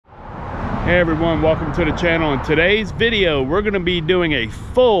Hey everyone, welcome to the channel. In today's video, we're going to be doing a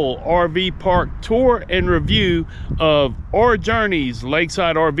full RV park tour and review of Rjourney's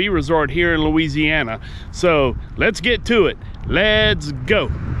Lakeside RV Resort here in Louisiana. So let's get to it. Let's go.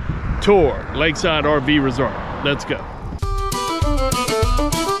 Tour Lakeside RV Resort. Let's go.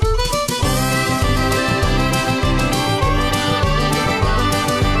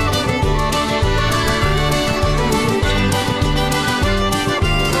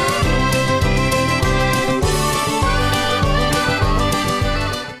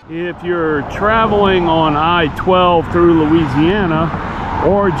 If you're traveling on I-12 through Louisiana,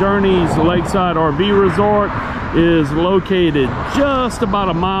 Rjourney's Lakeside RV Resort is located just about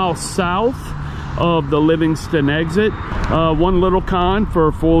a mile south of the Livingston exit. One little con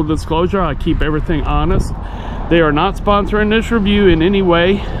for full disclosure, I keep everything honest. They are not sponsoring this review in any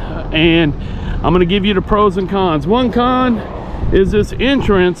way, and I'm going to give you the pros and cons. One con is this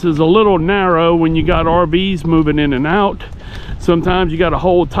entrance is a little narrow when you got RVs moving in and out. Sometimes you got to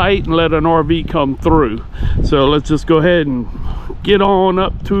hold tight and let an RV come through. So let's just go ahead and get on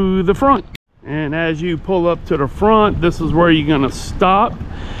up to the front. And as you pull up to the front, this is where you're going to stop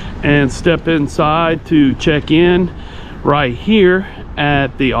and step inside to check in right here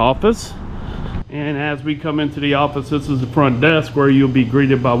at the office. And as we come into the office, this is the front desk where you'll be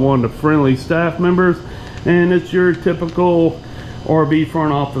greeted by one of the friendly staff members. And it's your typical RV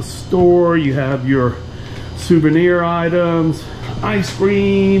front office store. You have your souvenir items, ice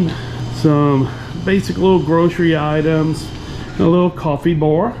cream, some basic little grocery items, a little coffee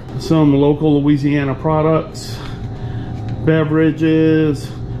bar, some local Louisiana products,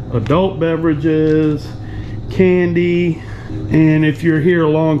 beverages, adult beverages, candy. And if you're here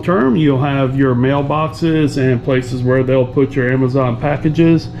long term, you'll have your mailboxes and places where they'll put your Amazon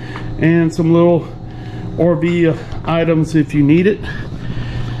packages and some little RV items if you need it.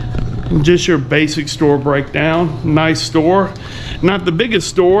 Just your basic store breakdown. Nice store, not the biggest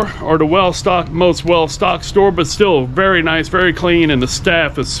store or the most well-stocked store, but still very nice, very clean, and the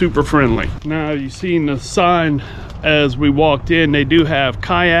staff is super friendly. Now you've seen the sign as we walked in. They do have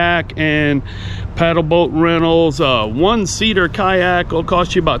kayak and paddle boat rentals. One-seater kayak will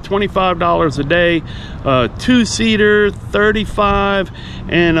cost you about $25 a day. Two-seater $35,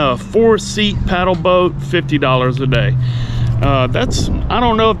 and a four-seat paddle boat $50 a day. I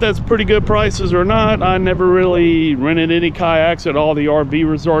don't know if that's pretty good prices or not. I never really rented any kayaks at all the RV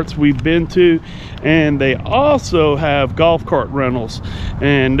resorts we've been to. And they also have golf cart rentals,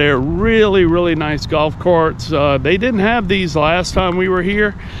 and they're really nice golf carts. They didn't have these last time we were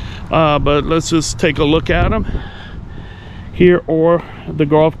here, but let's just take a look at them here, or the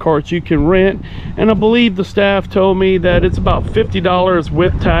golf carts you can rent. And I believe the staff told me that it's about $50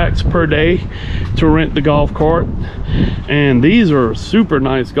 with tax per day to rent the golf cart. And these are super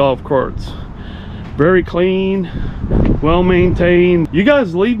nice golf carts, very clean, well maintained. You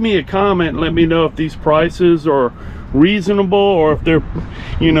guys leave me a comment and let me know if these prices are reasonable or if they're,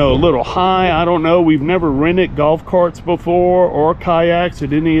 you know, a little high. I don't know. We've never rented golf carts before or kayaks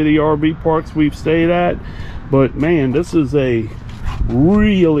at any of the RV parks we've stayed at. But man, this is a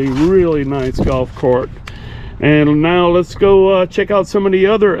really nice golf cart. And now let's go check out some of the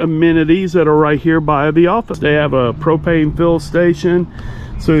other amenities that are right here by the office. They have a propane fill station,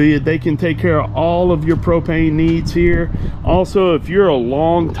 so they can take care of all of your propane needs here. Also, if you're a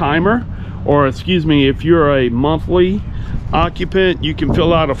long timer, or excuse me, if you're a monthly occupant, you can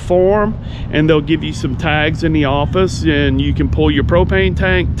fill out a form and they'll give you some tags in the office, and you can pull your propane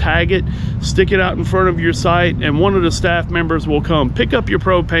tank, tag it, stick it out in front of your site, and one of the staff members will come pick up your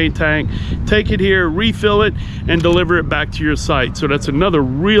propane tank, take it here, refill it, and deliver it back to your site. So that's another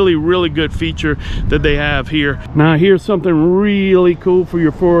really good feature that they have here. Now here's something really cool for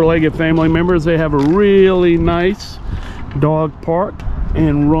your four-legged family members. They have a really nice dog park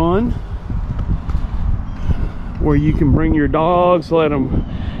and run where you can bring your dogs, let them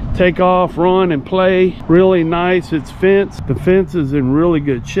take off, run, and play. Really nice. It's fenced. The fence is in really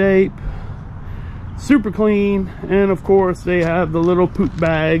good shape, super clean, and of course they have the little poop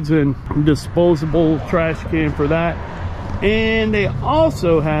bags and disposable trash can for that. And they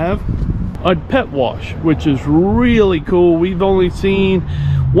also have a pet wash, which is really cool. We've only seen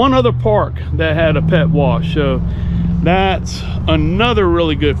one other park that had a pet wash, so that's another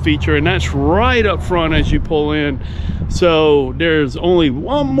really good feature, and that's right up front as you pull in. So there's only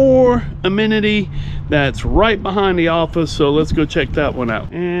one more amenity that's right behind the office, so let's go check that one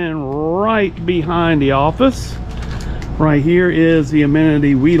out. And right behind the office right here is the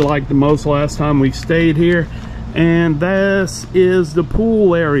amenity we liked the most last time we stayed here. And this is the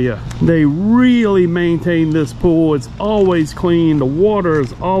pool area. They really maintain this pool. It's always clean. The water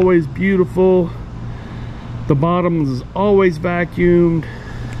is always beautiful. The bottom is always vacuumed.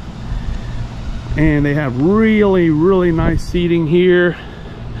 And they have really, really nice seating here.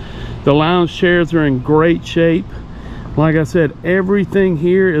 The lounge chairs are in great shape. Like I said, everything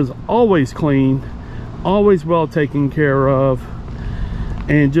here is always clean, always well taken care of,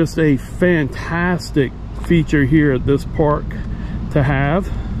 and just a fantastic feature here at this park to have.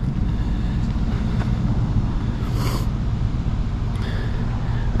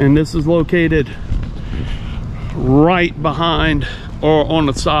 And this is located right behind or on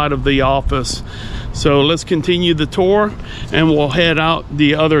the side of the office. So let's continue the tour and we'll head out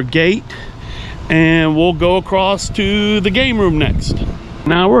the other gate and we'll go across to the game room next.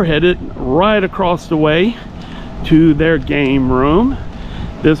 Now we're headed right across the way to their game room.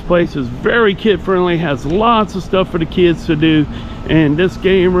 This place is very kid friendly, has lots of stuff for the kids to do, and this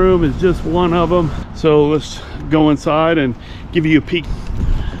game room is just one of them. So let's go inside and give you a peek.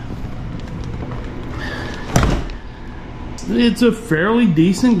 It's a fairly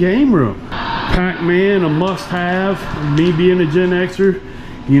decent game room. Pac-Man, a must-have. Me being a Gen Xer,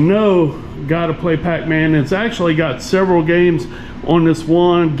 you know, gotta play Pac-Man. It's actually got several games on this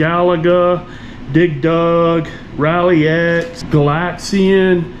one. Galaga, Dig Dug, Rally X,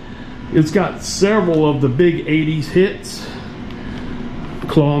 Galaxian. It's got several of the big 80s hits.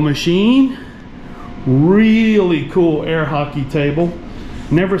 Claw Machine. Really cool air hockey table.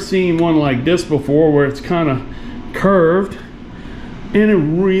 Never seen one like this before where it's kind of curved. And a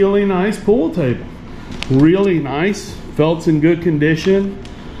really nice pool table. Really nice. Felt's in good condition.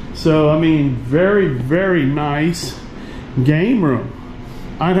 So, I mean, very, very nice game room.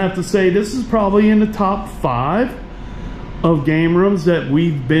 I'd have to say this is probably in the top 5 of game rooms that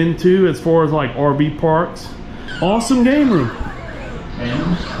we've been to as far as like RV parks. Awesome game room.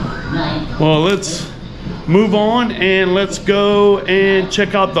 Well, let's move on and let's go and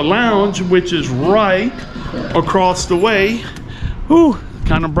check out the lounge, which is right across the way. Ooh,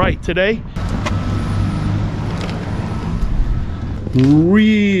 kind of bright today.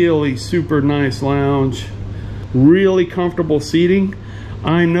 Really super nice lounge. Really comfortable seating.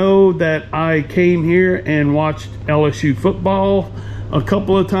 I know that I came here and watched LSU football a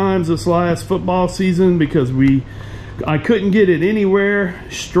couple of times this last football season because I couldn't get it anywhere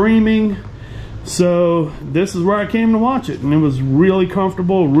streaming. So this is where I came to watch it, and it was really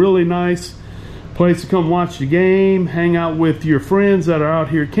comfortable, really nice place to come watch the game, hang out with your friends that are out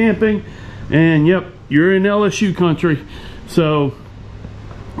here camping, and yep, you're in LSU country. So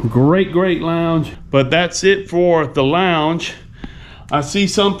great lounge. But that's it for the lounge. I see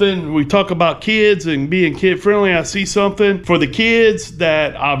something, we talk about kids and being kid friendly. I see something for the kids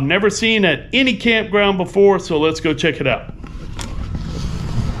that I've never seen at any campground before, so let's go check it out.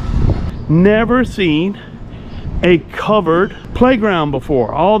 Never seen a covered playground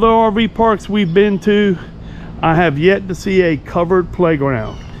before. All the RV parks we've been to, I have yet to see a covered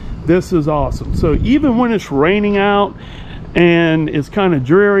playground. This is awesome. So even when it's raining out and it's kind of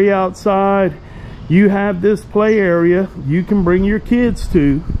dreary outside, you have this play area you can bring your kids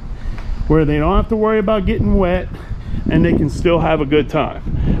to where they don't have to worry about getting wet and they can still have a good time.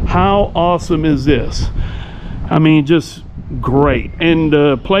 How awesome is this? I mean, just great. And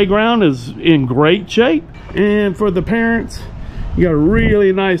the playground is in great shape. And for the parents, you got a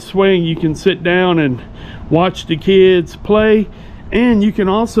really nice swing. You can sit down and watch the kids play, and you can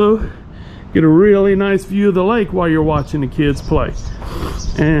also get a really nice view of the lake while you're watching the kids play.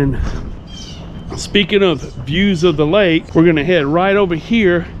 And speaking of views of the lake, we're gonna head right over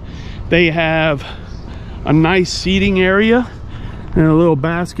here. They have a nice seating area and a little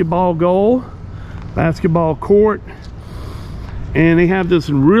basketball goal, basketball court, and they have this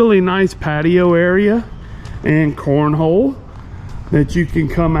really nice patio area and cornhole that you can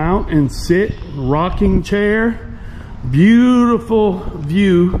come out and sit, rocking chair. Beautiful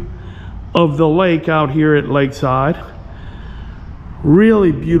view of the lake out here at Lakeside.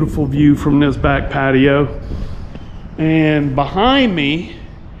 Really beautiful view from this back patio. And behind me,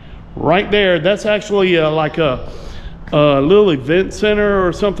 right there, that's actually like a little event center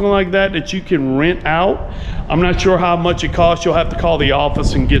or something like that that you can rent out. I'm not sure how much it costs. You'll have to call the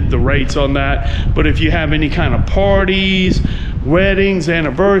office and get the rates on that. But if you have any kind of parties, weddings,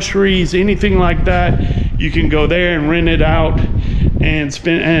 anniversaries, anything like that, you can go there and rent it out and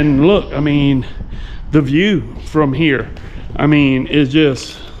spend. And look, I mean, the view from here, I mean, is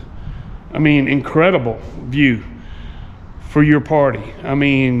just, I mean, incredible view for your party. I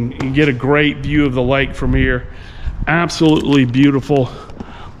mean, you get a great view of the lake from here. Absolutely beautiful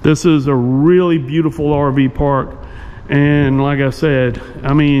This is a really beautiful RV park. And like I said,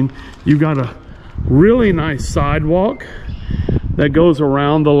 I mean, you've got a really nice sidewalk that goes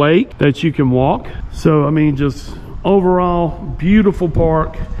around the lake that you can walk. So, I mean, just overall, beautiful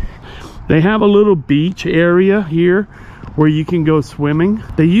park. They have a little beach area here where you can go swimming.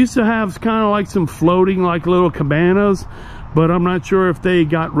 They used to have kind of like some floating, like little cabanas, but I'm not sure if they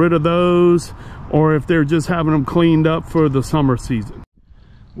got rid of those or if they're just having them cleaned up for the summer season.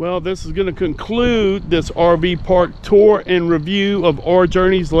 Well, this is going to conclude this RV park tour and review of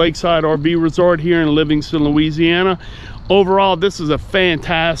Rjourney's Lakeside RV Resort here in Livingston, Louisiana. Overall, this is a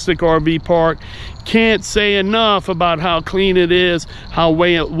fantastic RV park. Can't say enough about how clean it is, how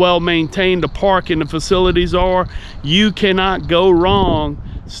well maintained the park and the facilities are. You cannot go wrong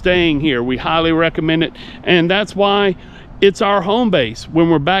staying here. We highly recommend it, and that's why it's our home base. When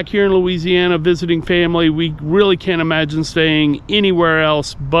we're back here in Louisiana visiting family, we really can't imagine staying anywhere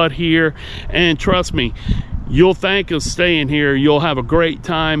else but here. And trust me, you'll thank us staying here. You'll have a great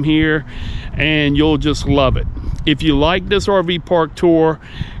time here and you'll just love it. If you like this RV park tour,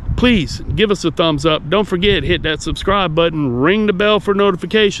 please give us a thumbs up. Don't forget, hit that subscribe button, ring the bell for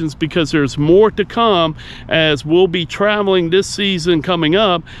notifications, because there's more to come as we'll be traveling this season coming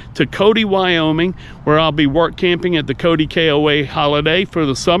up to Cody, Wyoming, where I'll be work camping at the Cody KOA holiday for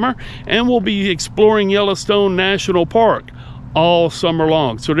the summer, and we'll be exploring Yellowstone National Park all summer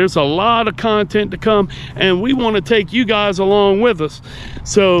long. So there's a lot of content to come, and we want to take you guys along with us.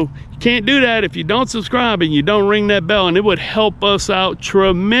 So you can't do that if you don't subscribe and you don't ring that bell, and it would help us out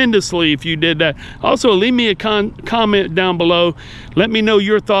tremendously if you did that. Also, leave me a comment down below. Let me know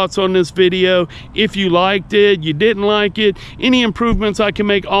your thoughts on this video. If you liked it, you didn't like it, any improvements I can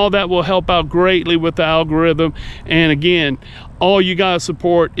make, all that will help out greatly with the algorithm. And again, all you guys'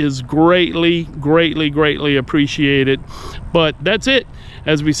 support is greatly appreciated. But that's it.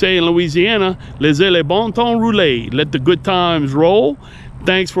 As we say in Louisiana, laissez le bon temps rouler. Let the good times roll.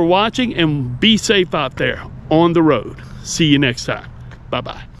 Thanks for watching, and be safe out there on the road. See you next time.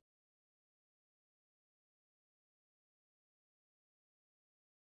 Bye-bye.